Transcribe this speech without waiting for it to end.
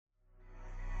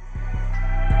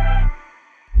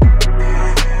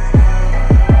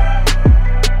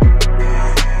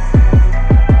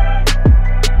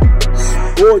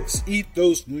Knicks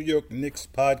Ethos New York Knicks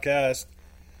podcast.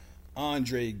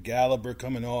 Andre Gallagher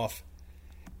coming off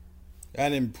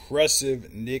an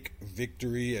impressive Knick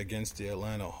victory against the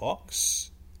Atlanta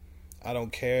Hawks. I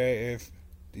don't care if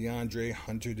DeAndre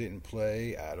Hunter didn't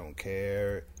play. I don't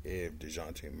care if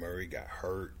DeJounte Murray got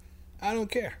hurt. I don't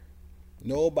care.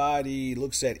 Nobody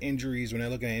looks at injuries when they're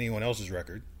looking at anyone else's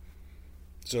record.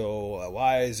 So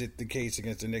why is it the case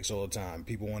against the Knicks all the time?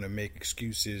 People want to make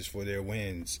excuses for their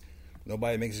wins.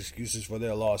 Nobody makes excuses for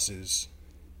their losses.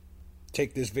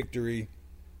 Take this victory.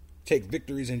 Take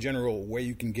victories in general where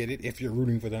you can get it if you're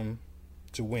rooting for them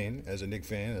to win as a Knicks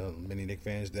fan. Many Knicks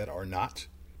fans that are not.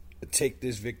 But take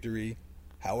this victory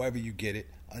however you get it.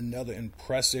 Another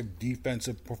impressive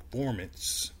defensive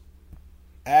performance.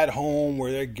 At home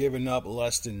where they're giving up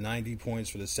less than 90 points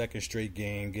for the second straight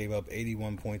game. Gave up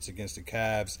 81 points against the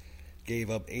Cavs.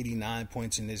 Gave up 89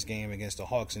 points in this game against the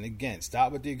Hawks. And again,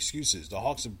 stop with the excuses. The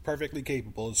Hawks are perfectly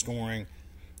capable of scoring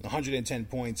 110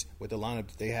 points with the lineup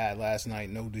that they had last night.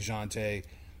 No DeJounte,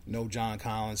 no John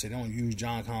Collins. They don't use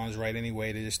John Collins right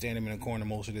anyway. They just stand him in the corner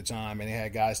most of the time. And they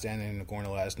had guys standing in the corner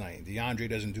last night. DeAndre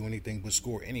doesn't do anything but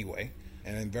score anyway.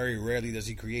 And then very rarely does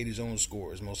he create his own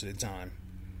scores most of the time.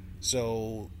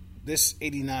 So this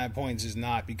 89 points is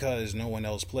not because no one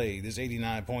else played. This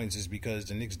 89 points is because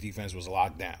the Knicks defense was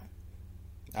locked down.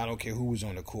 I don't care who was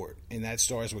on the court. And that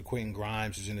starts with Quentin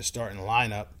Grimes, who's in the starting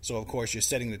lineup. So, of course, you're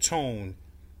setting the tone.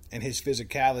 And his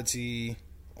physicality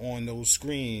on those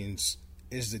screens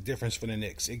is the difference for the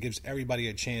Knicks. It gives everybody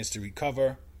a chance to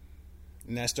recover.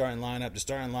 In that starting lineup, the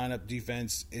starting lineup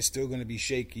defense is still going to be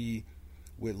shaky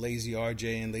with lazy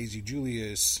RJ and lazy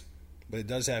Julius. But it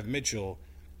does have Mitchell.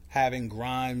 Having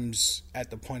Grimes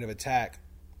at the point of attack,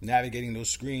 navigating those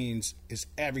screens is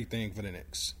everything for the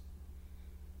Knicks.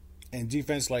 And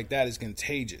defense like that is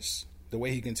contagious. The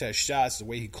way he can test shots, the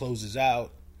way he closes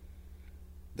out,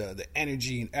 the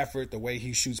energy and effort, the way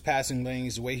he shoots passing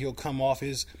lanes, the way he'll come off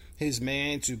his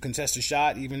man to contest a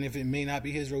shot, even if it may not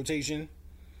be his rotation,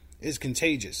 is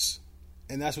contagious.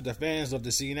 And that's what the fans love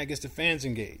to see, and that gets the fans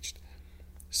engaged.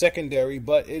 Secondary,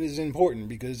 but it is important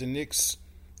because the Knicks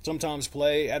sometimes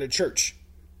play at a church.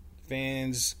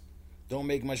 Fans don't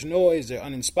make much noise. They're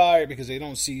uninspired because they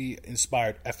don't see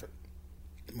inspired effort.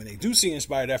 When they do see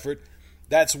inspired effort,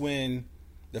 that's when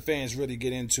the fans really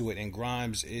get into it. And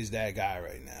Grimes is that guy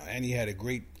right now. And he had a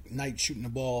great night shooting the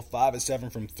ball, 5 of 7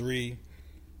 from 3,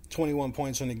 21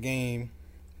 points on the game,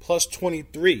 plus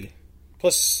 23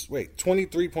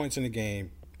 points in the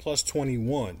game, plus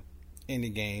 21 in the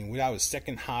game. That was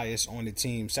second highest on the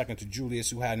team, second to Julius,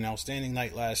 who had an outstanding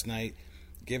night last night.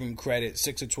 Give him credit,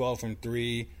 6 of 12 from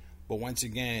 3. But once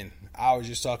again, I was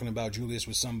just talking about Julius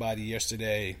with somebody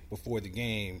yesterday before the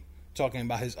game, talking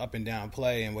about his up and down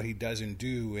play and what he doesn't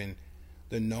do, and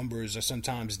the numbers are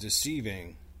sometimes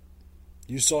deceiving.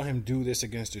 You saw him do this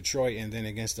against Detroit, and then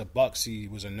against the Bucks, he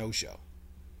was a no-show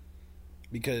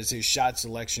because his shot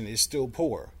selection is still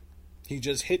poor. He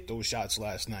just hit those shots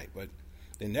last night, but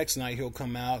the next night he'll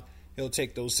come out, he'll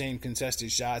take those same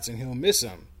contested shots, and he'll miss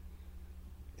them.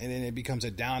 And then it becomes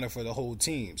a downer for the whole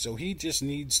team. So he just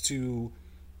needs to,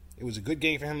 it was a good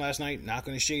game for him last night, not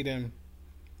going to shade him,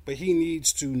 but he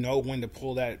needs to know when to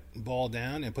pull that ball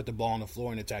down and put the ball on the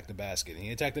floor and attack the basket. And he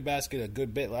attacked the basket a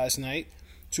good bit last night,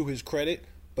 to his credit,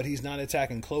 but he's not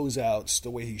attacking closeouts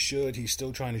the way he should. He's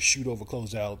still trying to shoot over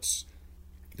closeouts.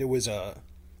 There was a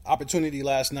opportunity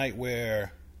last night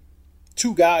where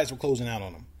 2 guys were closing out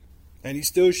on him, and he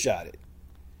still shot it.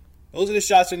 Those are the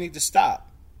shots that need to stop.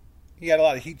 He had a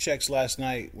lot of heat checks last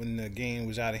night when the game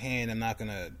was out of hand. I'm not going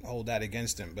to hold that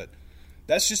against him, but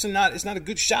that's just it's not a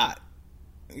good shot.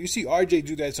 You see RJ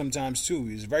do that sometimes too.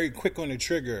 He's very quick on the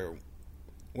trigger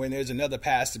when there's another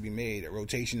pass to be made, a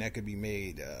rotation that could be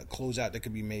made, a closeout that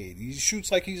could be made. He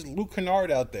shoots like he's Luke Kennard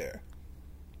out there.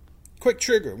 Quick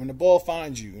trigger when the ball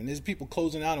finds you and there's people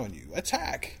closing out on you.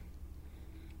 Attack.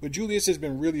 But Julius has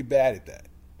been really bad at that.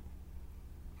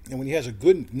 And when he has a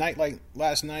good night like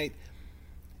last night,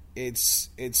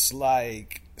 it's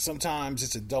like sometimes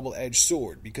it's a double-edged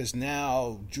sword because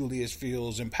now Julius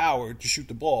feels empowered to shoot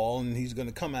the ball, and he's going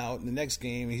to come out in the next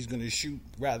game and he's going to shoot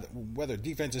whether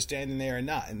defense is standing there or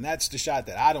not. And that's the shot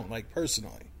that I don't like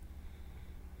personally.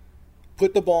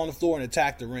 Put the ball on the floor and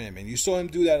attack the rim. And you saw him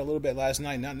do that a little bit last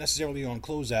night, not necessarily on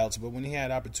closeouts, but when he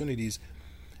had opportunities.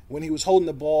 When he was holding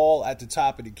the ball at the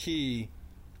top of the key,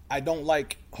 I don't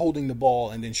like holding the ball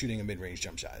and then shooting a mid-range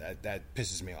jump shot. That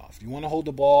pisses me off. You want to hold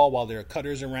the ball while there are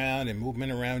cutters around and movement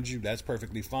around you, that's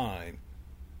perfectly fine.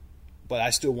 But I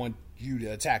still want you to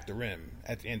attack the rim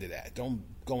at the end of that. Don't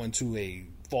go into a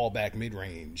fallback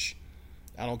mid-range.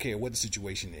 I don't care what the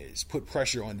situation is. Put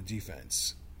pressure on the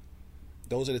defense.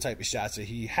 Those are the type of shots that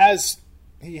he has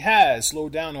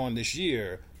slowed down on this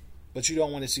year, but you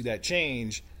don't want to see that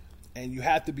change, and you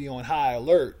have to be on high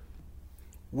alert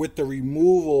with the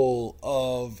removal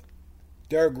of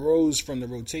Derrick Rose from the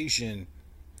rotation.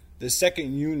 The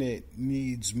second unit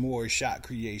needs more shot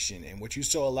creation, and what you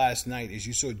saw last night is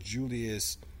you saw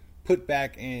Julius put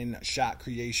back in shot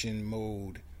creation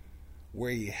mode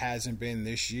where he hasn't been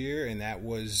this year, and that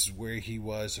was where he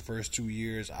was the first 2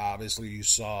 years. Obviously, you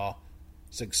saw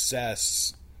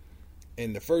success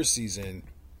in the first season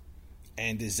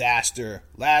and disaster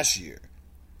last year.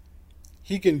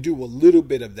 He can do a little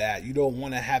bit of that. You don't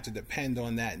want to have to depend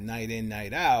on that night in,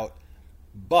 night out,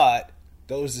 but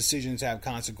those decisions have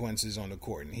consequences on the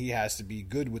court, and he has to be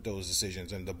good with those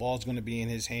decisions, and the ball's going to be in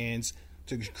his hands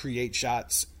to create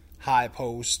shots, high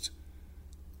post.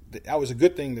 That was a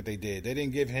good thing that they did. They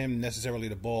didn't give him necessarily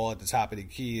the ball at the top of the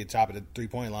key, at the top of the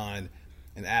three-point line,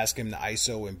 and ask him to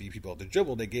ISO and beat people at the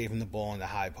dribble. They gave him the ball in the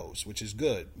high post, which is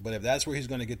good. But if that's where he's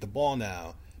going to get the ball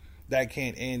now, that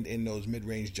can't end in those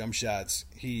mid-range jump shots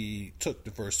he took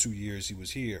the first 2 years he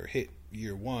was here, hit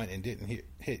year one and didn't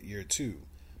hit year two.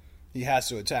 He has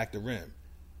to attack the rim.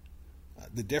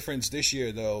 The difference this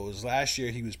year, though, is last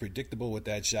year he was predictable with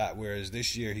that shot, whereas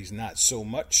this year he's not so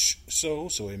much so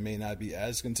it may not be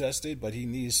as contested, but he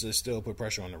needs to still put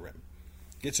pressure on the rim.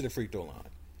 Get to the free throw line.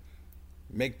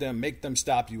 Make them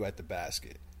stop you at the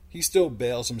basket. He still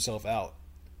bails himself out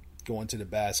going to the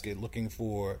basket looking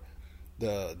for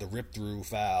the rip-through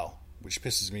foul, which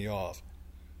pisses me off.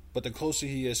 But the closer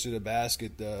he is to the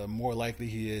basket, the more likely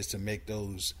he is to make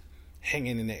those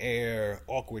hanging in the air,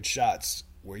 awkward shots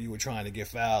where you were trying to get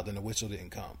fouled and the whistle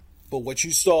didn't come. But what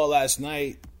you saw last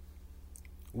night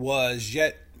was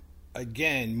yet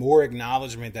again more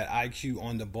acknowledgement that IQ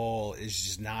on the ball is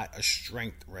just not a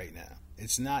strength right now.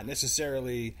 It's not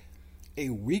necessarily a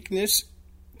weakness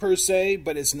per se,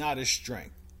 but it's not a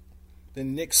strength. The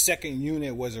Knicks' second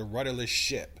unit was a rudderless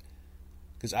ship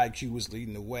because IQ was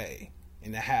leading the way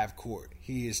in the half court.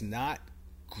 He is not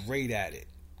great at it.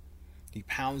 He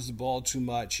pounds the ball too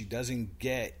much. He doesn't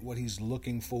get what he's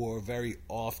looking for very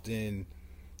often.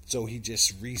 So he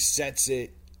just resets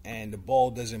it and the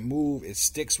ball doesn't move. It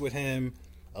sticks with him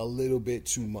a little bit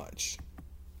too much.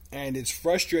 And it's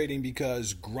frustrating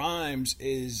because Grimes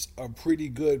is a pretty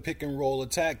good pick and roll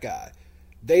attack guy.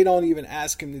 They don't even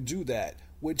ask him to do that,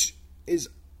 which is,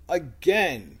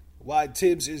 again, why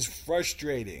Tibbs is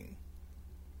frustrating.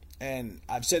 And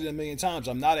I've said it a million times,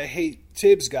 I'm not a hate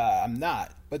Tibbs guy. I'm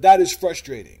not. But that is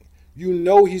frustrating. You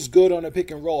know he's good on a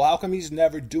pick and roll. How come he's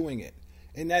never doing it?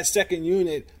 In that second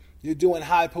unit, you're doing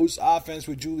high post offense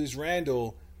with Julius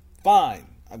Randle. Fine.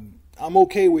 I'm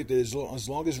okay with it as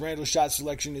long as Randle's shot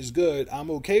selection is good. I'm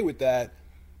okay with that.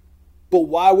 But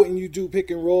why wouldn't you do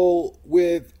pick and roll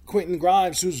with Quentin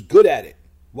Grimes, who's good at it?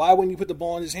 Why wouldn't you put the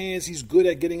ball in his hands? He's good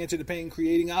at getting into the paint and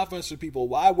creating offense for people.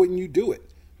 Why wouldn't you do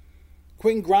it?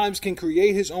 Quentin Grimes can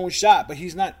create his own shot, but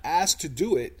he's not asked to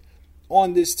do it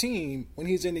on this team when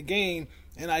he's in the game.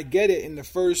 And I get it in the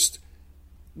first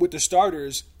with the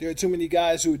starters, there are too many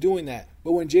guys who are doing that.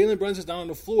 But when Jalen Brunson's down on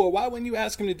the floor, why wouldn't you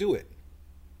ask him to do it?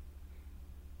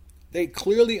 They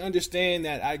clearly understand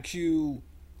that IQ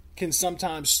can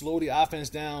sometimes slow the offense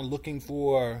down looking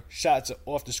for shots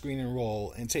off the screen and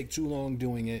roll and take too long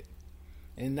doing it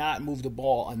and not move the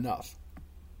ball enough.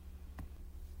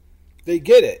 They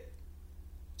get it.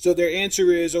 So their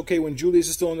answer is, okay, when Julius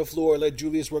is still on the floor, let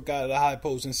Julius work out of the high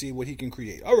post and see what he can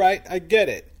create. All right, I get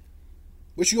it.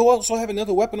 But you also have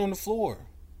another weapon on the floor.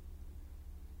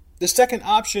 The second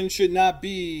option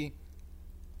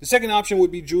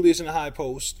would be Julius in the high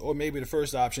post, or maybe the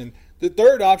first option. The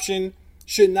third option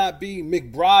should not be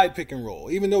McBride pick and roll,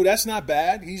 even though that's not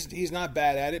bad. He's not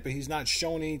bad at it, but he's not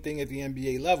shown anything at the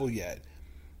NBA level yet.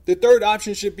 The third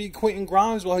option should be Quentin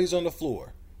Grimes while he's on the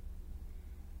floor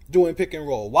doing pick and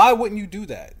roll. Why wouldn't you do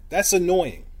that? That's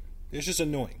annoying. It's just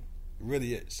annoying. It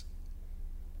really is.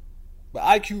 But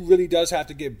IQ really does have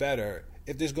to get better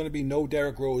if there's going to be no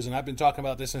Derrick Rose, and I've been talking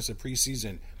about this since the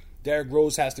preseason. Derrick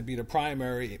Rose has to be the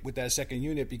primary with that second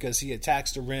unit because he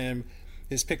attacks the rim.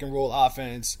 His pick and roll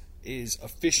offense is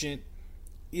efficient.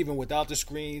 Even without the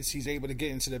screens, he's able to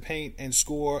get into the paint and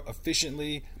score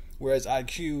efficiently, whereas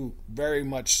IQ very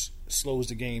much slows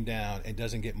the game down and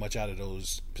doesn't get much out of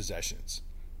those possessions.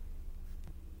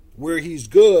 Where he's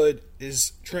good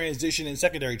is transition and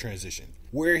secondary transition.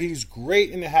 Where he's great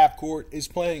in the half court is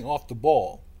playing off the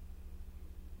ball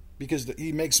because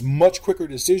he makes much quicker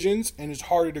decisions and it's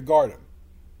harder to guard him.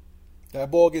 That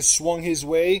ball gets swung his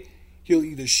way, he'll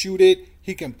either shoot it,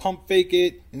 he can pump fake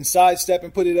it and sidestep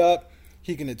and put it up.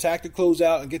 He can attack the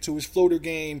closeout and get to his floater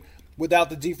game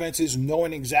without the defenses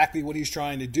knowing exactly what he's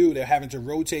trying to do. They're having to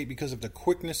rotate because of the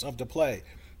quickness of the play.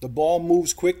 The ball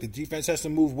moves quick. The defense has to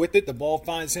move with it. The ball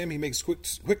finds him. He makes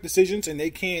quick decisions, and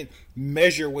they can't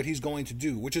measure what he's going to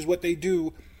do, which is what they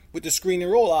do with the screen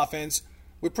and roll offense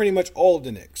with pretty much all of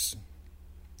the Knicks.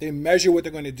 They measure what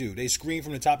they're going to do. They screen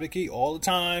from the top of the key all the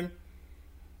time.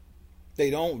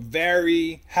 They don't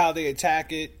vary how they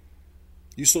attack it.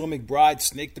 You saw McBride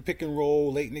snake the pick and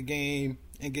roll late in the game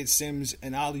and get Sims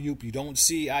an alley-oop. You don't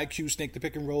see IQ snake the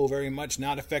pick and roll very much,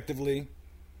 not effectively.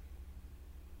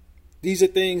 These are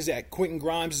things that Quentin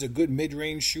Grimes is a good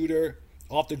mid-range shooter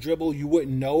off the dribble. You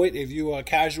wouldn't know it if you are a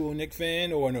casual Knicks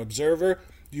fan or an observer.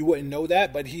 You wouldn't know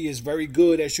that, but he is very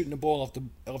good at shooting the ball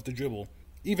off the dribble,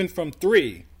 even from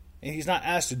three. And he's not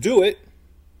asked to do it,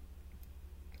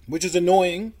 which is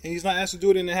annoying. And he's not asked to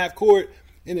do it in the half court,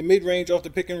 in the mid-range off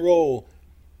the pick and roll.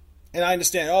 And I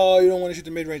understand, you don't want to shoot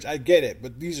the mid-range. I get it,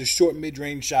 but these are short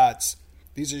mid-range shots.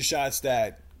 These are shots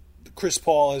that Chris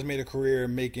Paul has made a career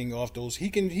making off those. He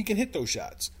can hit those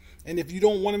shots. And if you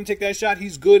don't want him to take that shot,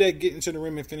 he's good at getting to the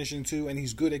rim and finishing too, and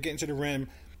he's good at getting to the rim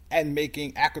and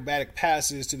making acrobatic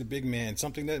passes to the big man,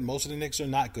 something that most of the Knicks are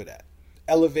not good at.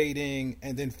 Elevating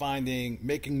and then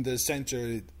making the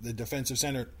center, the defensive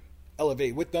center,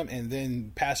 elevate with them and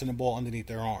then passing the ball underneath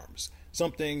their arms.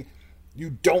 Something you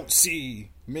don't see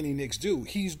many Knicks do.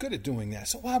 He's good at doing that.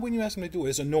 So why wouldn't you ask him to do it?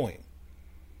 It's annoying.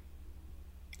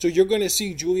 So you're going to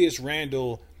see Julius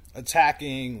Randle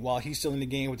attacking while he's still in the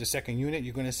game with the second unit.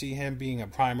 You're going to see him being a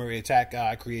primary attack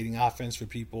guy, creating offense for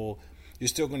people. You're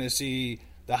still going to see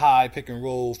the high pick and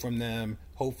roll from them.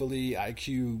 Hopefully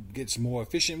IQ gets more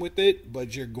efficient with it,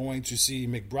 but you're going to see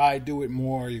McBride do it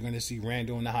more. You're going to see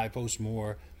Randle in the high post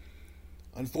more.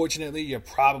 Unfortunately, you're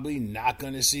probably not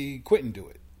going to see Quentin do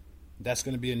it. That's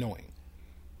going to be annoying.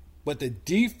 But the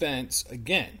defense,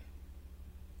 again,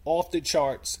 off the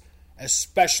charts,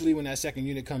 especially when that second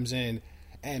unit comes in,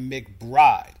 and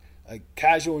McBride,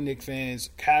 casual Knicks fans,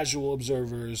 casual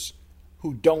observers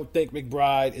who don't think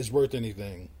McBride is worth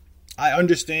anything. I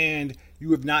understand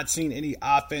you have not seen any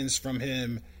offense from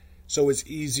him, so it's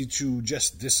easy to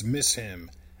just dismiss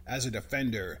him as a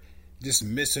defender,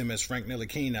 dismiss him as Frank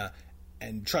Ntilikina.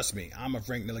 And trust me, I'm a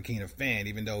Frank Ntilikina fan,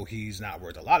 even though he's not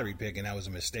worth a lottery pick, and that was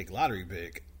a mistake lottery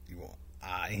pick.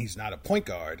 He's not a point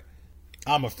guard.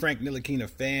 I'm a Frank Ntilikina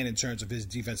fan in terms of his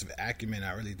defensive acumen.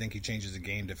 I really think he changes the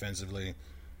game defensively.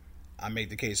 I made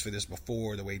the case for this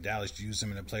before, the way Dallas used him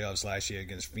in the playoffs last year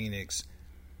against Phoenix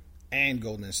and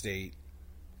Golden State.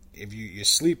 If you're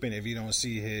sleeping, if you don't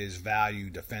see his value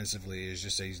defensively, it's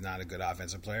just that he's not a good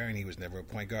offensive player, and he was never a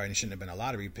point guard and shouldn't have been a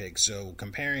lottery pick. So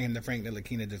comparing him to Frank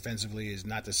Ntilikina defensively is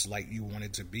not the slight you want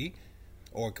it to be,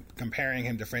 or comparing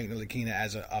him to Frank Ntilikina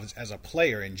as a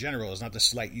player in general is not the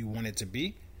slight you want it to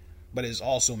be, but is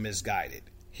also misguided.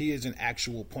 He is an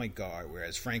actual point guard,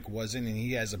 whereas Frank wasn't, and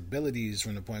he has abilities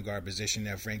from the point guard position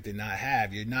that Frank did not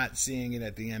have. You're not seeing it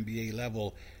at the NBA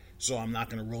level, so I'm not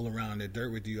going to roll around in the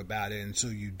dirt with you about it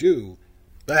until you do.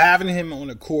 But having him on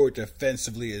the court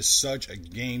defensively is such a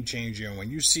game changer. And when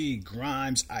you see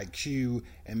Grimes, IQ,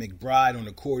 and McBride on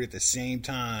the court at the same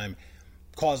time,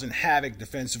 causing havoc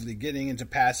defensively, getting into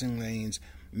passing lanes,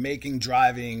 making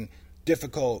driving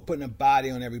difficult, putting a body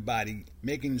on everybody,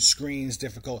 making screens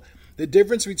difficult. The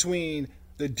difference between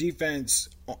the defense,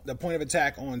 the point of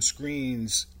attack on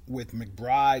screens with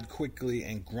McBride, Quickly,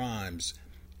 and Grimes,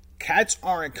 cats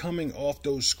aren't coming off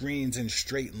those screens in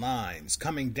straight lines,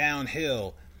 coming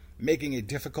downhill, making it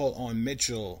difficult on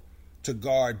Mitchell to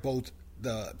guard both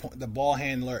the ball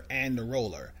handler and the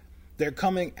roller. They're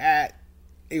coming at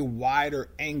a wider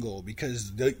angle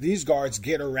because these guards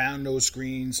get around those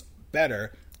screens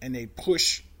better, and they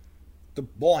push the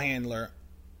ball handler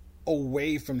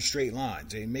away from straight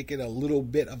lines. They make it a little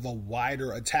bit of a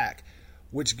wider attack,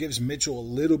 which gives Mitchell a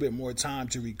little bit more time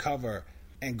to recover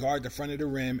and guard the front of the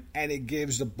rim, and it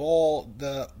gives the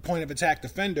point of attack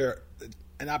defender,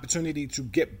 an opportunity to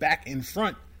get back in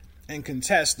front and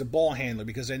contest the ball handler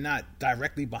because they're not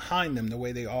directly behind them the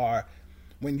way they are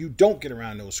when you don't get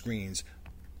around those screens.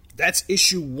 That's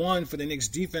issue one for the Knicks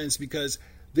defense, because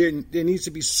there needs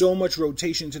to be so much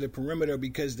rotation to the perimeter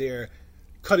because they're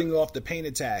cutting off the paint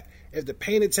attack. If the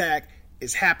paint attack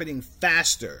is happening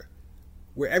faster,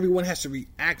 where everyone has to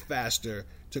react faster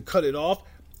to cut it off,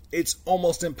 it's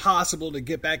almost impossible to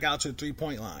get back out to the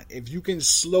three-point line. If you can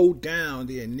slow down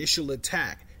the initial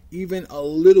attack even a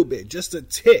little bit, just a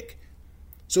tick,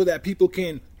 so that people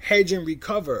can hedge and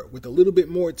recover with a little bit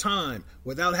more time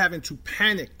without having to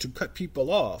panic to cut people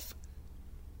off.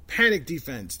 Panic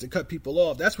defense to cut people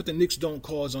off. That's what the Knicks don't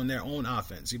cause on their own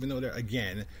offense, even though they're,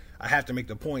 again, I have to make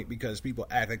the point because people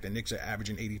act like the Knicks are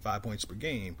averaging 85 points per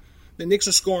game. the Knicks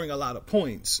are scoring a lot of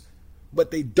points,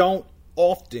 but they don't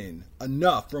often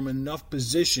enough from enough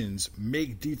positions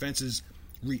make defenses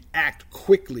react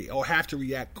quickly or have to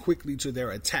react quickly to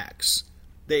their attacks.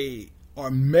 They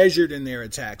are measured in their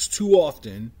attacks too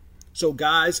often, so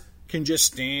guys can just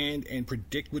stand and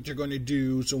predict what you're going to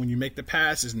do. So when you make the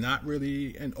pass, it's not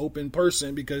really an open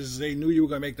person because they knew you were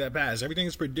going to make that pass. Everything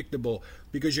is predictable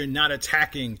because you're not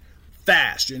attacking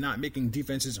fast. You're not making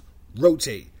defenses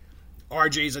rotate.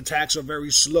 RJ's attacks are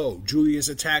very slow. Julius'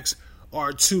 attacks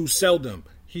are too seldom.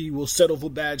 He will settle for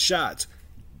bad shots.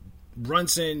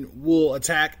 Brunson will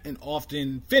attack and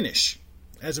often finish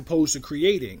as opposed to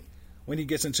creating when he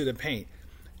gets into the paint.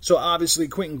 So obviously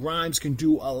Quentin Grimes can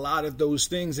do a lot of those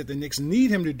things that the Knicks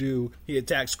need him to do. He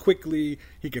attacks quickly,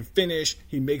 he can finish,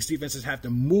 he makes defenses have to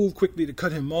move quickly to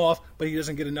cut him off, but he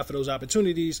doesn't get enough of those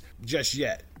opportunities just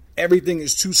yet. Everything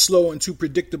is too slow and too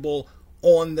predictable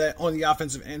on the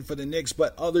offensive end for the Knicks,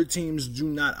 but other teams do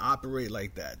not operate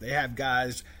like that. They have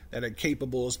guys that are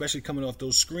capable, especially coming off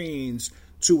those screens,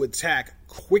 to attack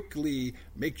quickly,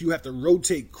 make you have to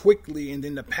rotate quickly, and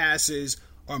then the passes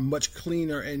are much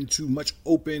cleaner and to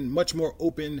much more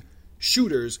open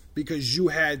shooters because you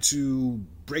had to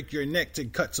break your neck to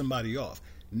cut somebody off.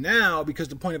 Now, because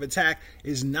the point of attack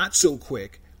is not so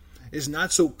quick, is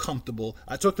not so comfortable.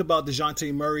 I talked about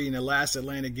DeJounte Murray in the last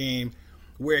Atlanta game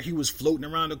where he was floating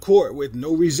around the court with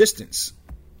no resistance,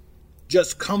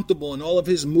 just comfortable in all of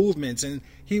his movements, and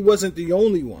he wasn't the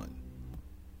only one.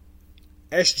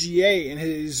 SGA in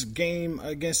his game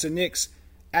against the Knicks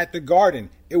at the Garden,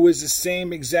 it was the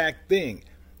same exact thing.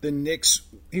 The Knicks,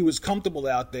 he was comfortable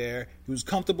out there. He was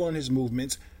comfortable in his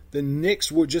movements. The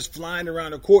Knicks were just flying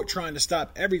around the court trying to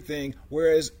stop everything,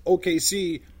 whereas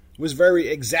OKC was very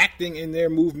exacting in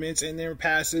their movements and their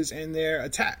passes and their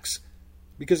attacks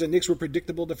because the Knicks were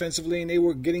predictable defensively and they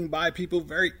were getting by people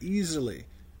very easily.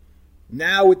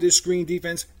 Now with this screen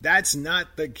defense, that's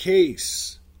not the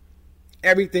case.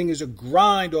 Everything is a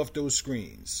grind off those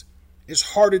screens. It's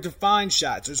harder to find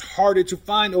shots. It's harder to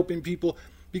find open people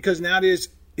because now it's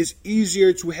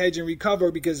easier to hedge and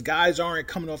recover because guys aren't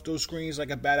coming off those screens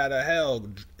like a bat out of hell,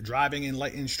 driving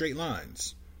in straight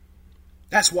lines.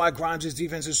 That's why Grimes'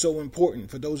 defense is so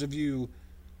important for those of you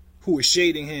who are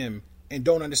shading him and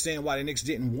don't understand why the Knicks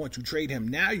didn't want to trade him.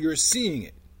 Now you're seeing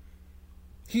it.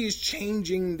 He is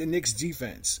changing the Knicks'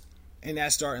 defense in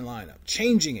that starting lineup,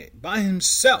 changing it by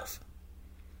himself.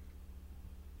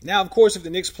 Now, of course, if the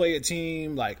Knicks play a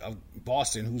team like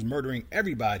Boston who's murdering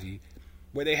everybody,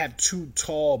 where they have two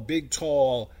big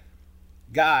tall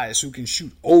guys who can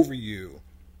shoot over you,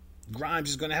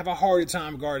 Grimes is going to have a harder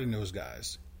time guarding those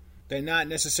guys. They're not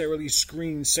necessarily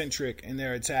screen-centric in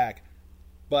their attack,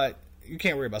 but you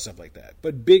can't worry about stuff like that.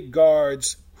 But big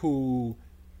guards who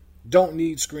don't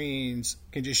need screens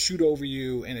can just shoot over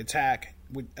you and attack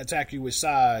you with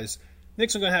size.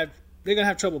 Knicks are they're gonna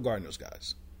have trouble guarding those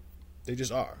guys. They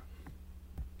just are.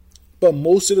 But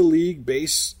most of the league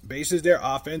bases their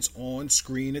offense on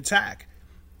screen attack.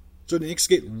 So the Knicks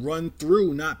get run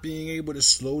through not being able to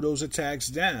slow those attacks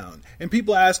down. And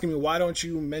people are asking me, why don't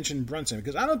you mention Brunson?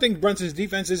 Because I don't think Brunson's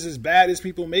defense is as bad as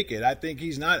people make it. I think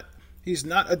he's not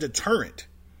a deterrent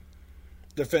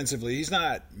defensively. He's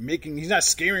not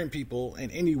scaring people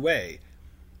in any way.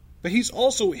 But he's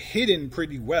also hidden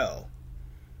pretty well.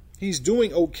 He's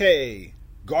doing okay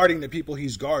guarding the people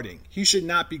he's guarding. He should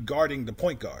not be guarding the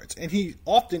point guards. And he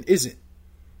often isn't.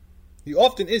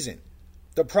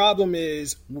 The problem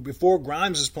is, before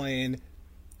Grimes was playing,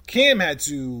 Cam had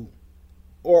to,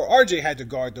 or RJ had to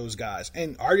guard those guys.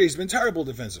 And RJ's been terrible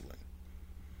defensively.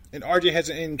 And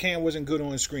Cam wasn't good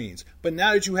on screens. But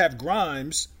now that you have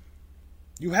Grimes,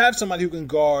 you have somebody who can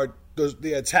guard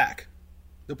the attack,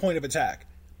 the point of attack.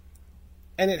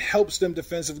 And it helps them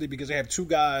defensively because they have two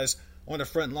guys on the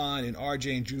front line in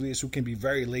RJ and Julius who can be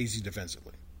very lazy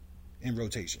defensively in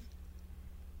rotation.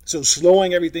 So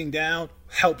slowing everything down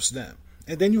helps them.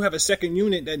 And then you have a second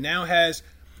unit that now has,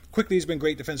 quickly has been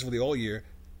great defensively all year.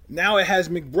 Now it has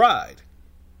McBride,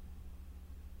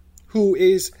 who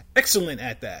is excellent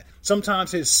at that.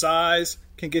 Sometimes his size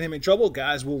can get him in trouble.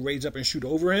 Guys will raise up and shoot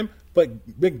over him.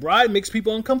 But McBride makes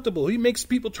people uncomfortable. He makes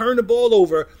people turn the ball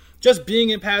over just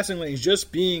being in passing lanes,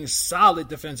 just being solid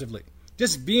defensively.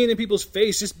 Just being in people's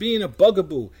face, just being a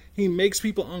bugaboo. He makes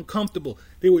people uncomfortable.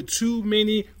 There were too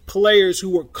many players who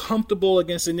were comfortable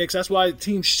against the Knicks. That's why the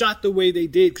team shot the way they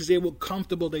did, because they were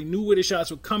comfortable. They knew where the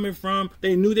shots were coming from.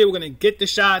 They knew they were going to get the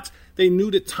shots. They knew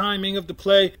the timing of the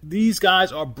play. These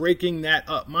guys are breaking that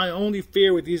up. My only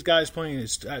fear with these guys playing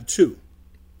is two.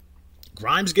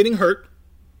 Grimes getting hurt.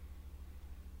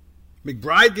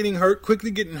 McBride getting hurt,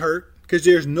 quickly getting hurt, because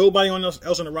there's nobody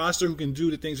else on the roster who can do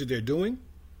the things that they're doing.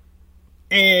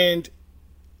 And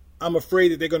I'm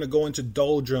afraid that they're going to go into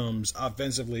doldrums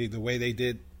offensively the way they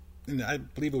did. And I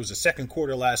believe it was the second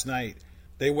quarter last night.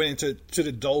 They went into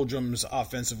the doldrums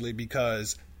offensively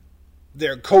because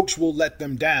their coach will let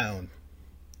them down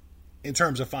in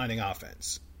terms of finding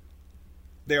offense.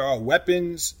 There are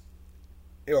weapons,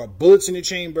 there are bullets in the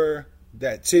chamber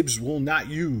that Tibbs will not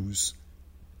use.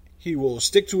 He will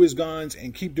stick to his guns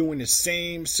and keep doing the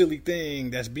same silly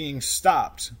thing that's being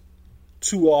stopped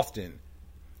too often.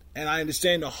 And I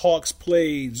understand the Hawks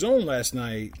played zone last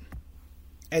night,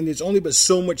 and there's only but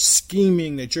so much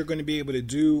scheming that you're going to be able to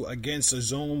do against a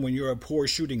zone when you're a poor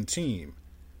shooting team.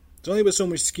 There's only but so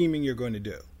much scheming you're going to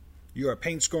do. You're a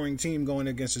paint scoring team going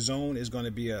against a zone is going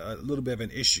to be a little bit of an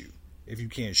issue if you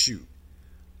can't shoot.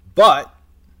 But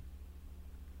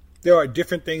there are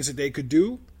different things that they could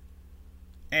do,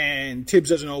 and Tibbs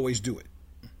doesn't always do it.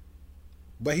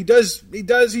 But he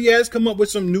has come up with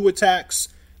some new attacks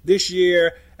this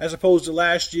year as opposed to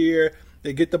last year.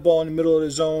 They get the ball in the middle of the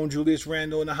zone, Julius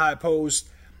Randle in the high post.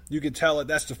 You can tell that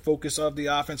that's the focus of the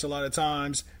offense a lot of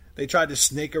times. They tried to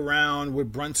snake around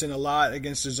with Brunson a lot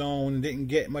against the zone and didn't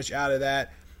get much out of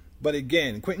that. But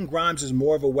again, Quentin Grimes is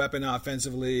more of a weapon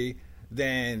offensively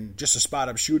than just a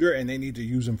spot-up shooter, and they need to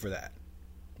use him for that.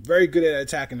 Very good at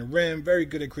attacking the rim, very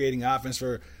good at creating offense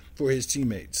for his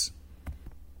teammates.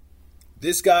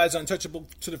 This guy's untouchable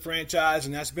to the franchise,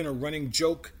 and that's been a running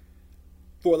joke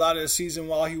for a lot of the season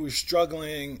while he was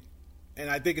struggling. And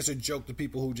I think it's a joke to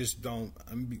people who just don't.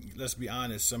 Let's be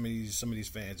honest, some of these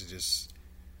fans are just,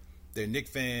 they're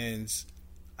Knicks fans.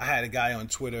 I had a guy on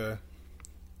Twitter.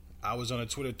 I was on a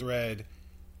Twitter thread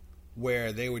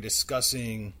where they were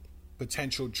discussing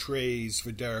potential trades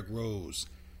for Derrick Rose.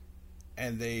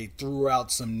 And they threw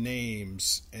out some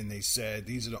names, and they said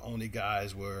these are the only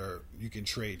guys where you can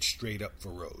trade straight up for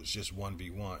Rose, just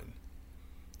 1v1,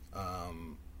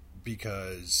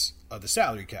 because of the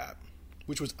salary cap,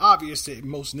 which was obvious to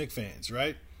most Knicks fans,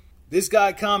 right? This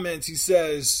guy comments, he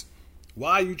says,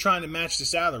 why are you trying to match the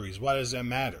salaries? Why does that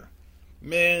matter?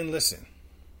 Man, listen.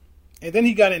 And then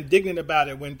he got indignant about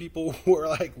it when people were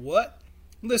like, what?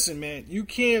 Listen, man, you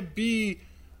can't be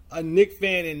a Knicks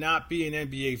fan and not be an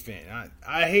NBA fan.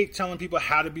 I hate telling people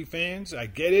how to be fans. I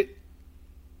get it.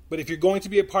 But if you're going to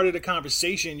be a part of the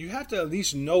conversation, you have to at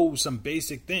least know some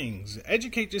basic things.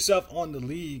 Educate yourself on the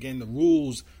league and the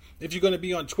rules if you're going to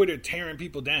be on Twitter tearing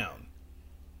people down.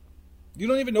 You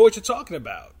don't even know what you're talking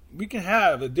about. We can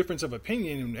have a difference of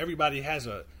opinion and everybody has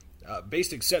a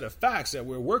basic set of facts that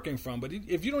we're working from. But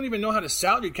if you don't even know how the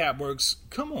salary cap works,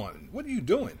 come on, what are you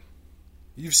doing?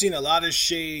 You've seen a lot of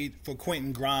shade for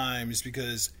Quentin Grimes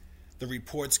because the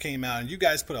reports came out, and you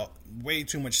guys put way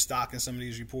too much stock in some of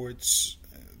these reports.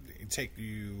 You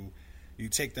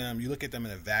take them, you look at them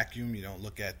in a vacuum. You don't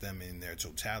look at them in their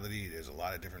totality. There's a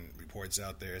lot of different reports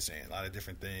out there saying a lot of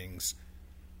different things.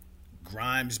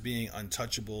 Grimes being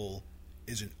untouchable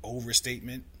is an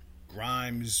overstatement.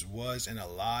 Grimes was in a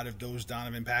lot of those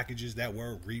Donovan packages that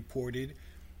were reported.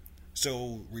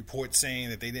 So reports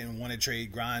saying that they didn't want to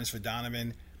trade Grimes for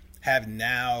Donovan have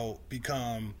now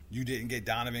become, you didn't get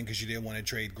Donovan because you didn't want to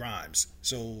trade Grimes.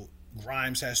 So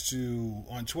Grimes has to,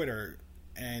 on Twitter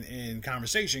and in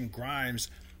conversation, Grimes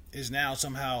is now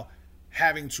somehow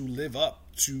having to live up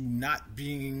to not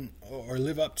being, or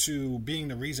live up to being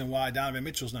the reason why Donovan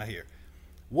Mitchell's not here.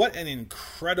 What an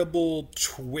incredible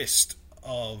twist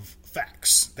of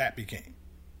facts that became.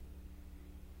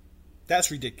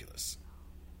 That's ridiculous.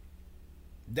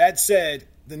 That said,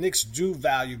 the Knicks do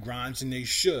value Grimes, and they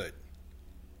should.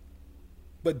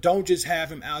 But don't just have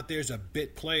him out there as a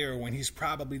bit player when he's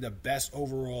probably the best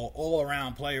overall,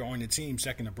 all-around player on the team,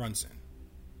 second to Brunson.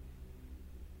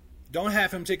 Don't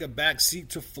have him take a back seat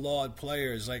to flawed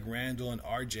players like Randle and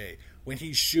RJ when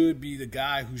he should be the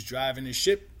guy who's driving the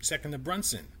ship, second to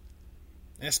Brunson.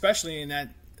 And especially in that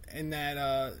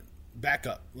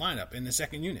backup lineup in the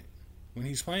second unit. When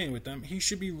he's playing with them, he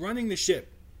should be running the ship.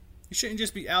 He shouldn't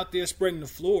just be out there spreading the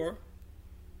floor.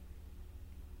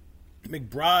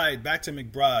 McBride, back to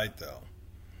McBride, though.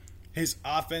 His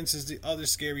offense is the other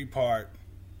scary part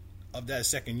of that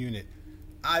second unit.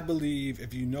 I believe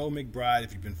if you know McBride,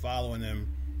 if you've been following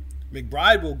him,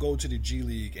 McBride will go to the G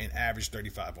League and average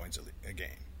 35 points a game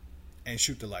and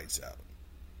shoot the lights out.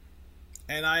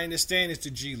 And I understand it's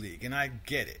the G League, and I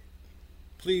get it.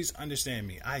 Please understand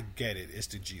me. I get it. It's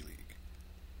the G League.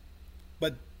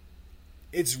 But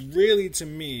it's really, to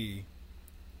me,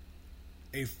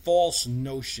 a false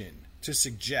notion to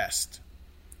suggest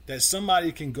that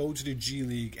somebody can go to the G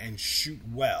League and shoot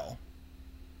well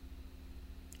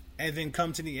and then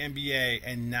come to the NBA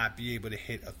and not be able to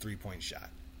hit a three-point shot.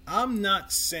 I'm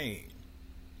not saying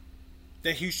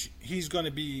that he's going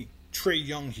to be Trae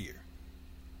Young here.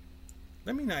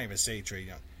 Let me not even say Trae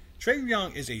Young. Trae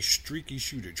Young is a streaky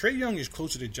shooter. Trae Young is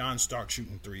closer to John Stark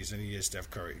shooting threes than he is Steph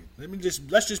Curry.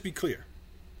 Let's just be clear.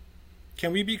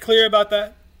 Can we be clear about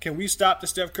that? Can we stop the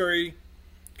Steph Curry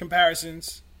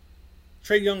comparisons?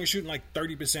 Trae Young is shooting like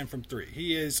 30% from three.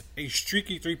 He is a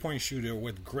streaky three-point shooter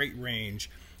with great range.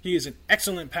 He is an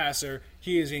excellent passer.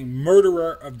 He is a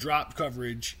murderer of drop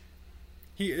coverage.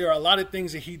 There are a lot of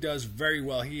things that he does very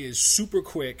well. He is super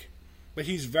quick, but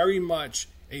he's very much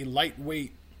a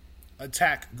lightweight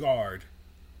attack guard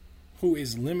who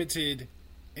is limited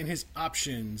in his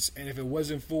options, and if it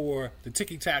wasn't for the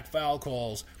ticky-tack foul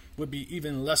calls, would be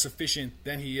even less efficient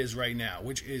than he is right now,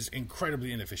 which is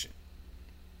incredibly inefficient.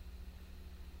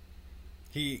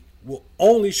 He will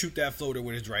only shoot that floater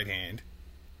with his right hand.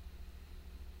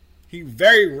 He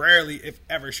very rarely, if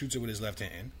ever, shoots it with his left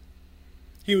hand.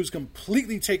 He was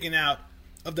completely taken out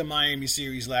of the Miami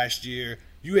series last year.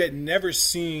 You had never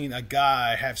seen a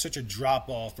guy have such a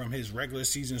drop-off from his regular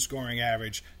season scoring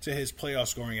average to his playoff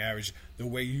scoring average the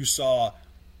way you saw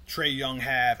Trae Young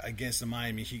have against the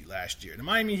Miami Heat last year. The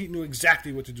Miami Heat knew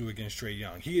exactly what to do against Trae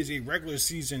Young. He is a regular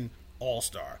season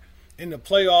all-star. In the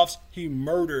playoffs, he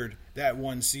murdered that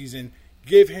one season.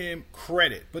 Give him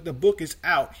credit. But the book is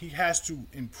out. He has to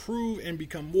improve and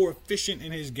become more efficient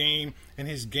in his game and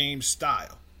his game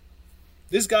style.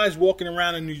 This guy's walking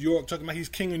around in New York talking about he's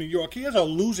king of New York. He has a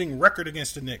losing record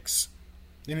against the Knicks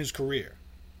in his career.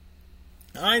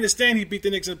 I understand he beat the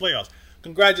Knicks in the playoffs.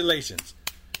 Congratulations.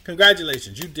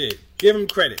 Congratulations. You did. Give him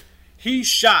credit. He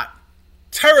shot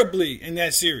terribly in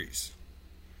that series.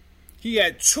 He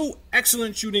had two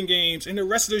excellent shooting games. In the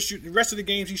rest of the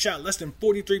games, he shot less than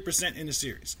 43% in the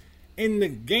series. In the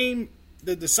game,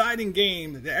 the deciding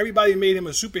game that everybody made him a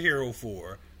superhero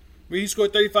for, where he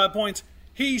scored 35 points,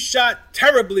 he shot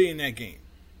terribly in that game.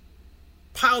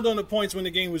 Piled on the points when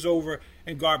the game was over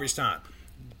in garbage time.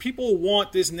 People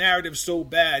want this narrative so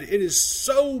bad. It is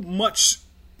so much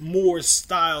more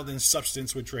style than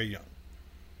substance with Trae Young.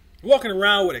 You're walking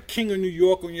around with a king of New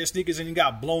York on your sneakers and you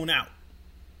got blown out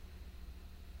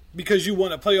because you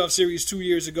won a playoff series 2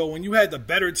 years ago when you had the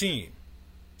better team,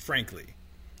 frankly.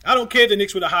 I don't care if the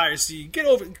Knicks were the higher seed. Get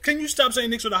over it. Can you stop saying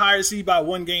Knicks were the higher seed by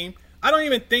one game? I don't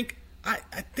even think... I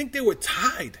think they were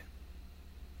tied.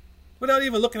 Without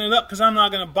even looking it up, because I'm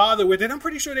not going to bother with it. I'm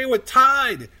pretty sure they were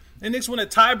tied. The Knicks won a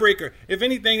tiebreaker. If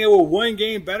anything, they were one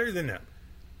game better than them.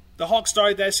 The Hawks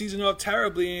started that season off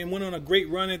terribly and went on a great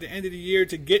run at the end of the year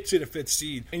to get to the 5th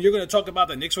seed. And you're going to talk about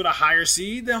the Knicks were the higher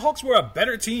seed? The Hawks were a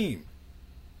better team.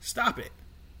 Stop it.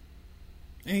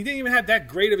 And he didn't even have that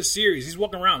great of a series. He's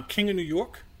walking around king of New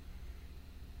York.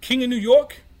 King of New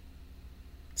York?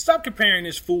 Stop comparing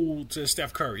this fool to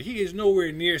Steph Curry. He is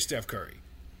nowhere near Steph Curry.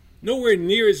 Nowhere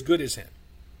near as good as him.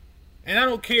 And I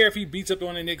don't care if he beats up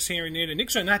on the Knicks here and there. The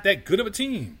Knicks are not that good of a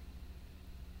team.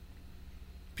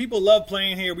 People love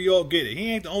playing here. We all get it.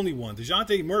 He ain't the only one.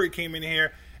 DeJounte Murray came in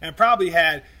here and probably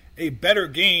had a better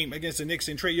game against the Knicks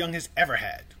than Trae Young has ever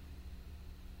had.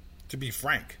 To be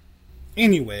frank.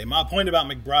 Anyway, my point about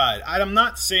McBride. I'm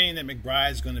not saying that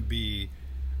McBride is going to be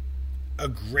a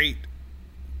great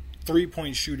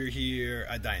three-point shooter here,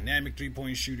 a dynamic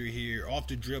three-point shooter here, off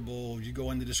the dribble, you go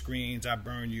into the screens, I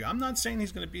burn you. I'm not saying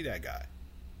he's going to be that guy.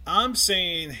 I'm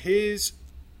saying his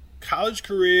college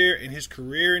career and his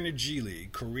career in the G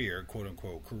League,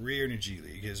 quote-unquote, career in the G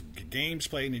League, his games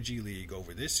played in the G League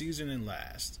over this season and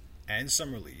last, and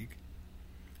Summer League,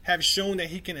 have shown that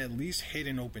he can at least hit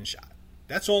an open shot.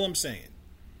 That's all I'm saying.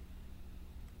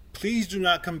 Please do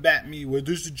not combat me with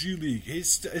this is the G League.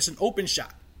 It's an open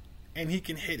shot. And he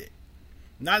can hit it.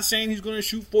 Not saying he's going to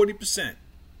shoot 40%.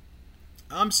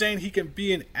 I'm saying he can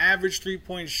be an average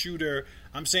three-point shooter.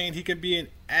 I'm saying he can be an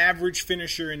average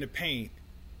finisher in the paint.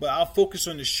 But I'll focus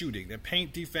on the shooting. The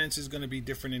paint defense is going to be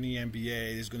different in the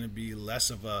NBA. There's going to be less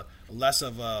of a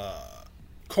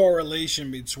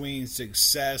correlation between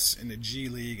success in the G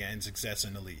League and success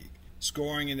in the league.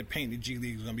 Scoring in the paint in the G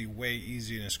League is going to be way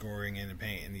easier than scoring in the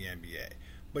paint in the NBA.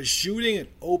 But shooting an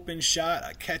open shot,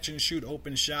 a catch-and-shoot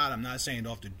open shot, I'm not saying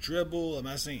off the dribble, I'm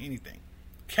not saying anything.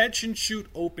 Catch-and-shoot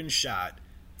open shot,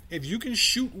 if you can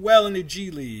shoot well in the G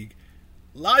League,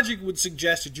 logic would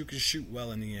suggest that you can shoot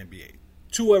well in the NBA.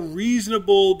 To a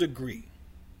reasonable degree.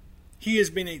 He has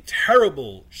been a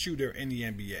terrible shooter in the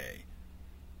NBA.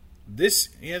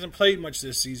 He hasn't played much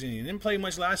this season. He didn't play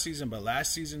much last season, but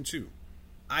last season too.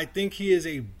 I think he is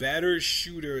a better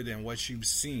shooter than what you've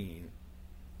seen.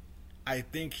 I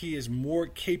think he is more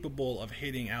capable of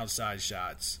hitting outside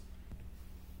shots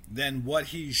than what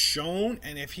he's shown,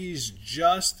 and if he's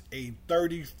just a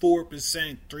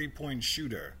 34% three-point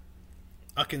shooter,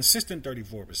 a consistent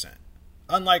 34%,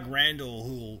 unlike Randle,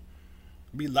 who'll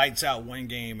be lights out one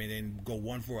game and then go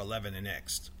 1 for 11 the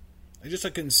next. It's just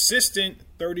a consistent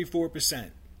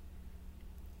 34%.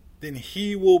 Then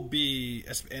he will be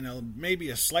maybe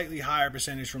a slightly higher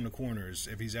percentage from the corners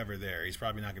if he's ever there. He's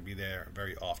probably not going to be there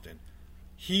very often.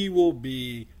 He will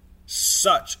be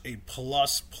such a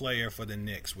plus player for the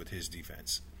Knicks with his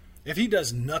defense. If he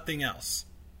does nothing else,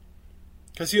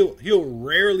 because he'll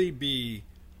rarely be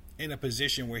in a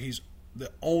position where he's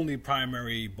the only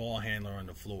primary ball handler on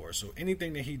the floor. So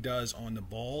anything that he does on the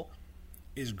ball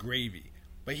is gravy.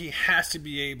 But he has to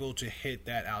be able to hit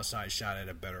that outside shot at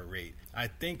a better rate. I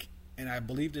think, and I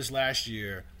believe this last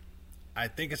year, I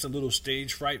think it's a little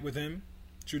stage fright with him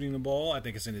shooting the ball. I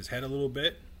think it's in his head a little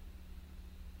bit.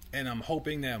 And I'm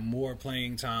hoping that more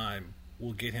playing time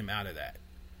will get him out of that.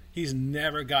 He's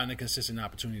never gotten a consistent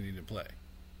opportunity to play.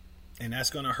 And that's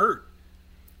going to hurt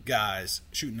guys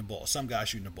shooting the ball, some guys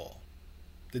shooting the ball.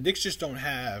 The Knicks just don't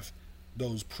have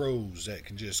those pros that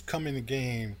can just come in the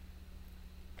game,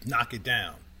 knock it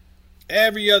down.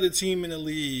 Every other team in the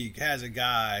league has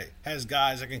guys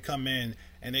that can come in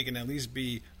and they can at least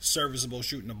be serviceable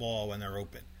shooting the ball when they're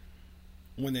open.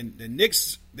 When the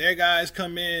Knicks, their guys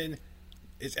come in,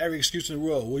 it's every excuse in the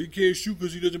world. Well, he can't shoot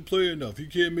because he doesn't play enough.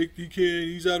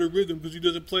 He's out of rhythm because he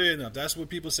doesn't play enough. That's what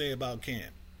people say about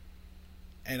Cam.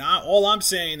 And all I'm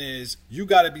saying is you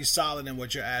got to be solid in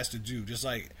what you're asked to do, just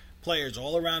like players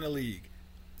all around the league.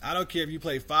 I don't care if you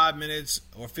play 5 minutes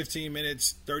or 15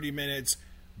 minutes, 30 minutes.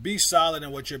 Be solid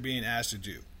in what you're being asked to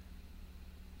do.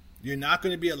 You're not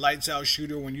going to be a lights-out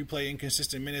shooter when you play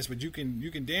inconsistent minutes, but you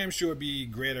can damn sure be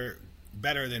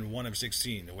better than 1 of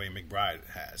 16, the way McBride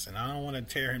has. And I don't want to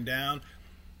tear him down,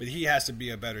 but he has to be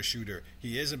a better shooter.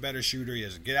 He is a better shooter. He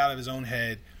has to get out of his own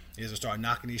head. He has to start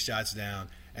knocking these shots down.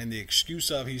 And the excuse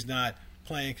of he's not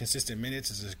playing consistent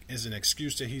minutes is an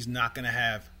excuse that he's not going to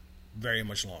have very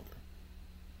much longer.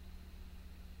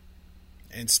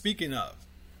 And speaking of,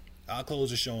 I'll close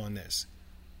the show on this.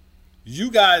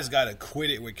 You guys got to quit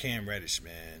it with Cam Reddish,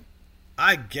 man.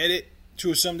 I get it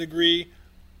to some degree.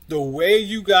 The way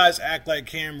you guys act like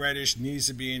Cam Reddish needs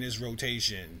to be in his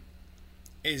rotation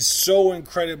is so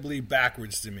incredibly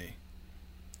backwards to me.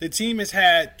 The team has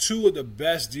had 2 of the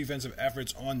best defensive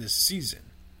efforts on this season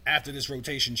after this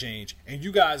rotation change, and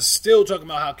you guys still talking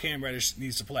about how Cam Reddish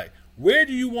needs to play. Where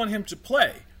do you want him to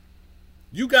play?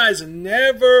 You guys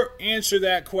never answer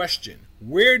that question.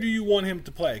 Where do you want him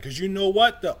to play? Because you know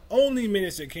what? The only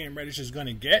minutes that Cam Reddish is going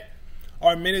to get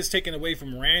are minutes taken away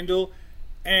from Randle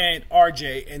and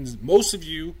RJ, and most of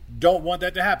you don't want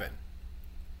that to happen.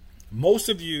 Most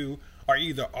of you are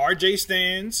either RJ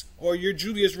stans or you're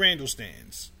Julius Randle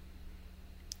stans.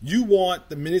 You want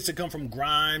the minutes to come from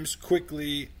Grimes,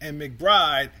 Quickly, and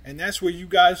McBride, and that's where you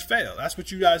guys fail. That's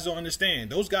what you guys don't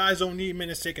understand. Those guys don't need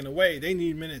minutes taken away. They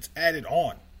need minutes added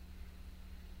on.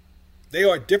 They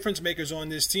are difference makers on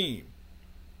this team.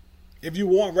 If you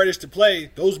want Reddish to play,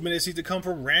 those minutes need to come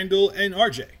from Randle and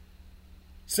RJ.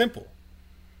 Simple.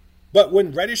 But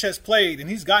when Reddish has played and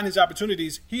he's gotten his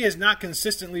opportunities, he has not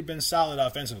consistently been solid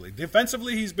offensively.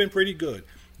 Defensively, he's been pretty good.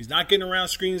 He's not getting around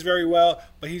screens very well,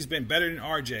 but he's been better than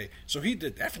RJ. So he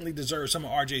definitely deserves some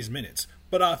of RJ's minutes.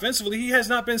 But offensively, he has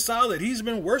not been solid. He's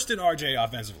been worse than RJ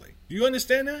offensively. Do you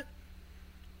understand that?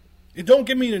 It don't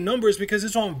give me the numbers because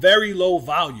it's on very low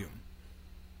volume.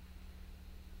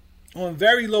 On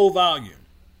very low volume.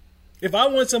 If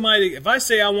I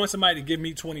say I want somebody to give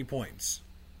me 20 points,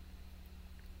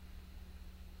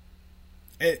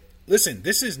 listen,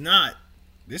 this is not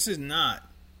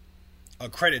a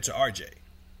credit to RJ.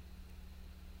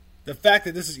 The fact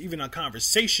that this is even a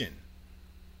conversation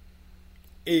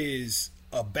is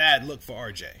a bad look for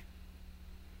RJ.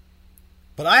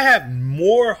 But I have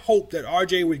more hope that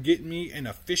RJ would get me an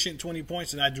efficient 20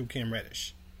 points than I do Cam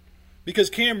Reddish.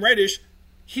 Because Cam Reddish,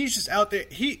 he's just out there.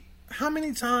 How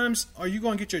many times are you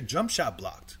going to get your jump shot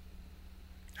blocked?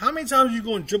 How many times are you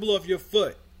going to dribble off your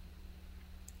foot?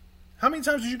 How many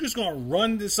times are you just going to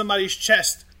run to somebody's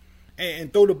chest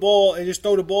and throw the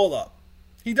ball up?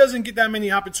 He doesn't get that many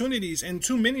opportunities, and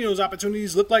too many of those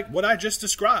opportunities look like what I just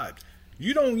described.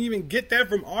 You don't even get that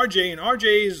from RJ, and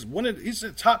RJ is he's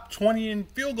the top 20 in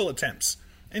field goal attempts.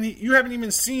 And you haven't even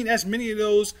seen as many of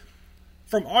those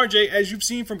from RJ as you've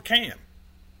seen from Cam.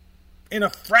 In a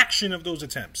fraction of those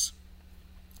attempts.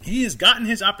 He has gotten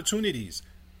his opportunities.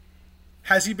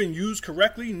 Has he been used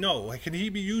correctly? No. Can he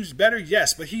be used better?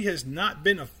 Yes, but he has not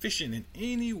been efficient in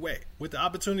any way with the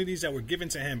opportunities that were given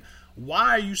to him. Why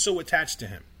are you so attached to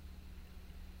him?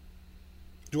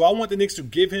 Do I want the Knicks to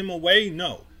give him away?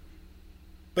 No.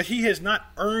 But he has not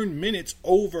earned minutes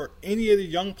over any of the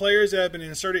young players that have been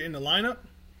inserted in the lineup.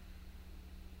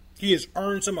 He has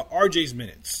earned some of RJ's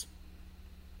minutes.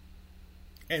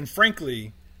 And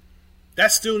frankly,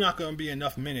 that's still not going to be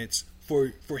enough minutes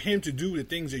for him to do the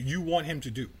things that you want him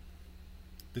to do.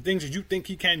 The things that you think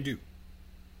he can do.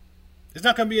 It's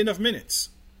not going to be enough minutes.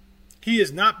 He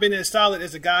has not been as solid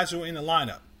as the guys who are in the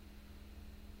lineup.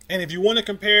 And if you want to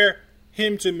compare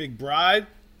him to McBride,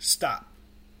 stop.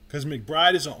 Because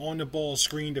McBride is an on-the-ball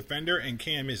screen defender and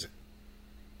Cam isn't.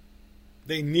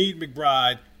 They need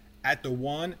McBride at the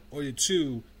 1 or the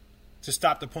 2 to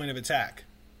stop the point of attack.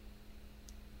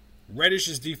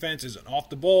 Reddish's defense is an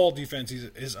off-the-ball defense. He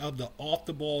is of the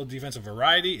off-the-ball defensive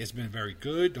variety. It's been very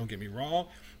good, don't get me wrong,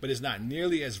 but it's not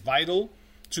nearly as vital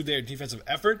to their defensive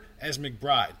effort as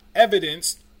McBride,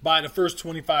 evidenced by the first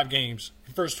 25 games,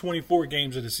 the first 24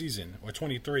 games of the season, or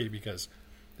 23 because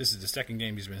this is the second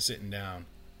game he's been sitting down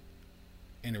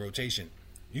in the rotation.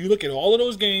 You look at all of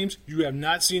those games, you have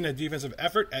not seen a defensive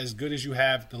effort as good as you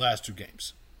have the last 2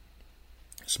 games.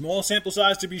 Small sample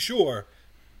size to be sure,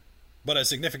 but a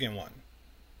significant one.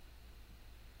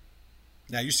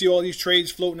 Now, you see all these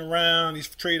trades floating around, these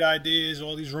trade ideas,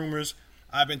 all these rumors.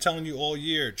 I've been telling you all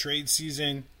year, trade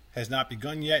season has not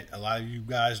begun yet. A lot of you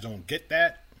guys don't get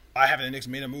that. Why haven't the Knicks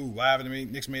made a move? Why haven't the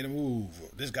Knicks made a move?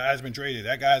 This guy has been traded.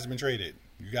 That guy has been traded.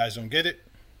 You guys don't get it?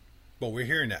 But we're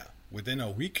here now. Within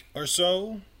a week or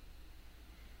so,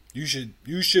 you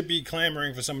should be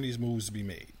clamoring for some of these moves to be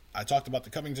made. I talked about the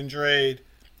Covington trade.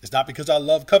 It's not because I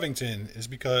love Covington. It's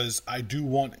because I do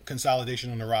want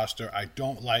consolidation on the roster. I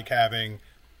don't like having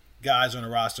guys on the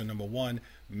roster, number one,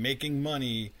 making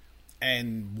money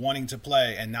and wanting to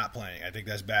play and not playing. I think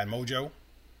that's bad mojo.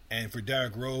 And for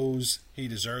Derrick Rose, he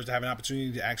deserves to have an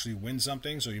opportunity to actually win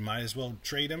something, so you might as well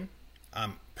trade him.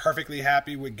 I'm perfectly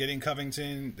happy with getting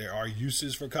Covington. There are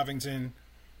uses for Covington.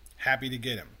 Happy to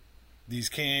get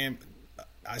him.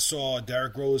 I saw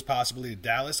Derrick Rose possibly to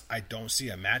Dallas. I don't see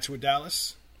a match with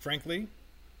Dallas, frankly.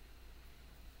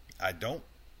 I don't.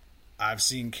 I've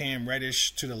seen Cam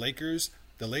Reddish to the Lakers.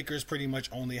 The Lakers pretty much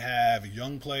only have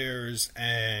young players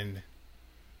and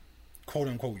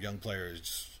quote-unquote young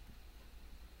players.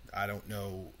 I don't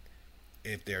know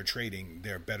if they're trading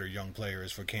their better young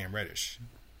players for Cam Reddish.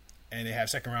 And they have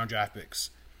second-round draft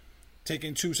picks.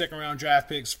 Taking 2 second-round draft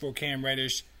picks for Cam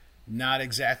Reddish, not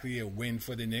exactly a win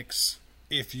for the Knicks.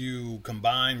 If you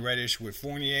combine Reddish with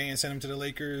Fournier and send him to the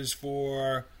Lakers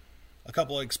for a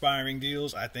couple of expiring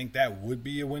deals, I think that would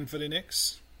be a win for the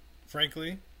Knicks,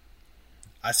 frankly.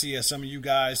 I see some of you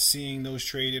guys seeing those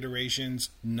trade iterations,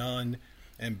 Nunn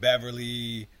and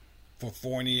Beverly for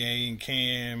Fournier and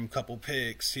Cam, couple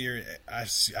picks here. I've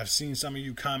seen some of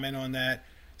you comment on that,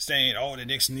 saying, oh, the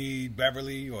Knicks need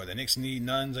Beverly or the Knicks need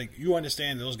Nunn. Like, you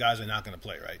understand those guys are not going to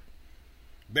play, right?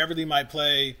 Beverly might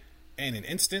play in an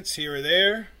instance here or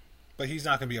there, but he's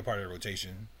not going to be a part of the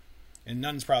rotation. And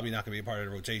Nunn's probably not going to be a part of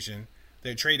the rotation.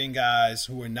 They're trading guys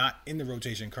who are not in the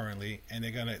rotation currently, and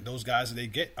those guys that they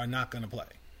get are not going to play,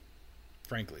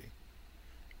 frankly.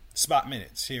 Spot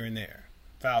minutes here and there.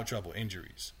 Foul trouble,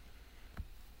 injuries.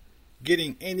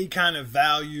 Getting any kind of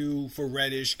value for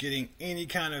Reddish, getting any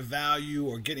kind of value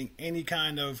or getting any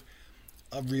kind of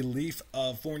relief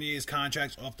of Fournier's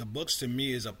contracts off the books, to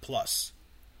me, is a plus.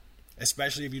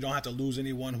 Especially if you don't have to lose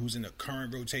anyone who's in the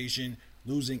current rotation,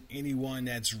 losing anyone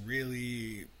that's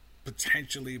really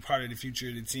potentially part of the future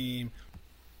of the team,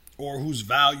 or whose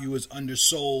value is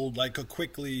undersold, like a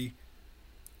Quickly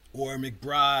or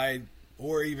McBride,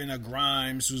 or even a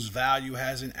Grimes, whose value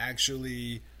hasn't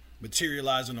actually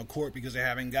materialized on the court because they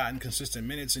haven't gotten consistent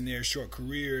minutes in their short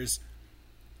careers.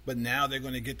 But now they're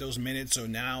going to get those minutes, so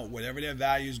now whatever their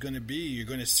value is going to be, you're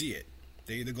going to see it.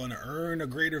 They're either going to earn a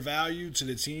greater value to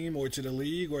the team or to the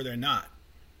league, or they're not.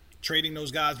 Trading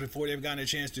those guys before they've gotten a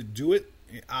chance to do it,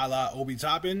 a la Obi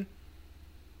Toppin,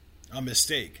 a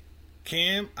mistake.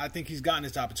 Cam, I think he's gotten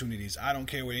his opportunities. I don't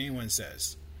care what anyone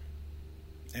says.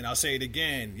 And I'll say it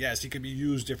again. Yes, he could be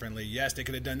used differently. Yes, they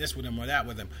could have done this with him or that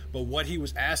with him. But what he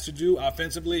was asked to do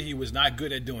offensively, he was not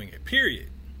good at doing it. Period.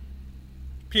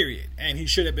 And he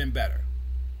should have been better.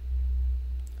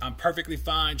 I'm perfectly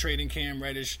fine trading Cam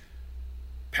Reddish.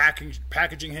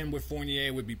 Packaging him with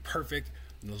Fournier would be perfect.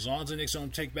 And as long as the Knicks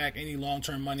don't take back any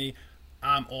long-term money,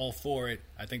 I'm all for it.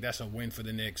 I think that's a win for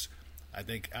the Knicks. I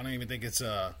don't even think it's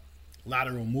a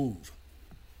lateral move.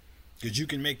 Because you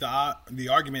can make the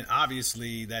argument,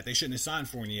 obviously, that they shouldn't have signed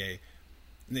Fournier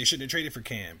and they shouldn't have traded for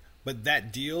Cam. But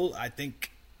that deal, I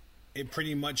think it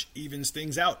pretty much evens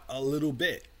things out a little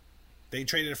bit. They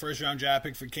traded a first-round draft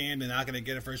pick for Cam. They're not going to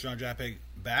get a first-round draft pick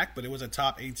back, but it was a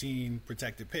top 18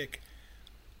 protected pick.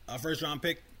 A first-round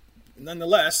pick,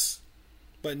 nonetheless,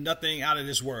 but nothing out of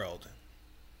this world.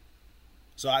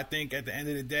 So I think at the end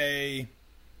of the day,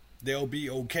 they'll be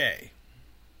okay.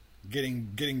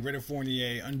 Getting rid of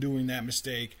Fournier, undoing that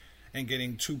mistake, and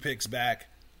getting 2 picks back,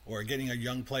 or getting a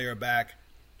young player back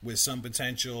with some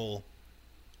potential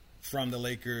from the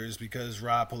Lakers, because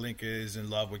Rob Pelinka is in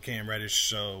love with Cam Reddish,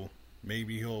 so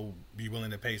maybe he'll be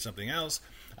willing to pay something else.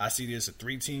 I see this a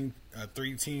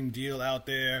three-team deal out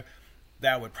there.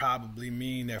 That would probably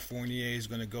mean that Fournier is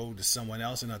going to go to someone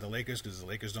else and not the Lakers, because the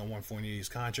Lakers don't want Fournier's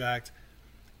contract.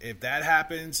 If that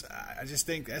happens, I just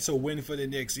think that's a win for the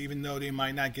Knicks, even though they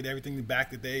might not get everything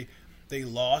back that they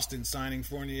lost in signing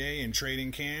Fournier and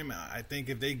trading Cam. I think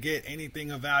if they get anything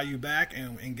of value back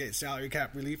and get salary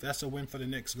cap relief, that's a win for the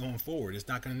Knicks going forward. It's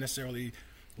not going to necessarily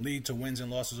lead to wins and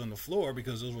losses on the floor,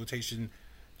 because those rotation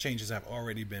changes have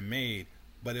already been made,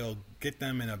 but it'll get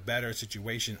them in a better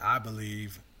situation, I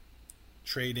believe,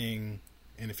 trading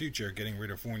in the future, getting rid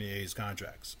of Fournier's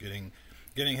contracts, getting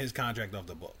his contract off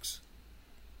the books.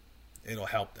 It'll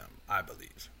help them, I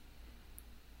believe.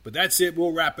 But that's it.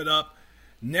 We'll wrap it up.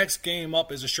 Next game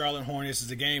up is the Charlotte Hornets.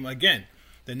 It's a game, again,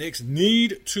 the Knicks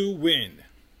need to win.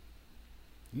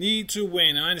 Need to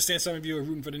win. And I understand some of you are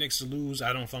rooting for the Knicks to lose.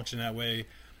 I don't function that way.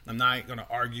 I'm not going to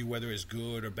argue whether it's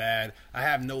good or bad. I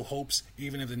have no hopes.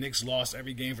 Even if the Knicks lost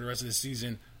every game for the rest of the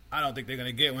season, I don't think they're going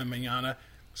to get one manana.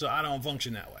 So I don't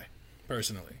function that way,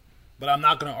 personally. But I'm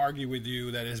not going to argue with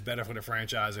you that it's better for the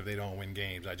franchise if they don't win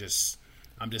games.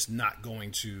 I'm just not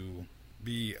going to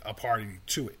be a party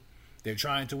to it. They're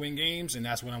trying to win games, and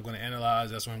that's what I'm going to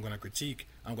analyze. That's what I'm going to critique.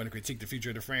 I'm going to critique the future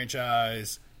of the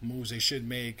franchise, moves they should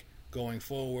make going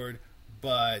forward.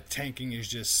 But tanking is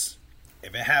just,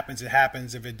 if it happens, it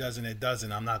happens. If it doesn't, it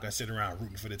doesn't. I'm not going to sit around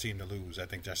rooting for the team to lose. I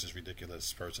think that's just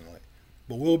ridiculous, personally.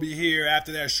 But we'll be here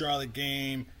after that Charlotte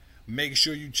game. Make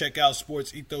sure you check out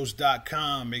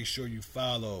sportsethos.com. Make sure you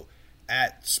follow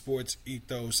at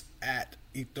sportsethos, at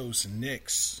ethos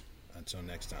Knicks. Until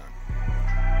next time.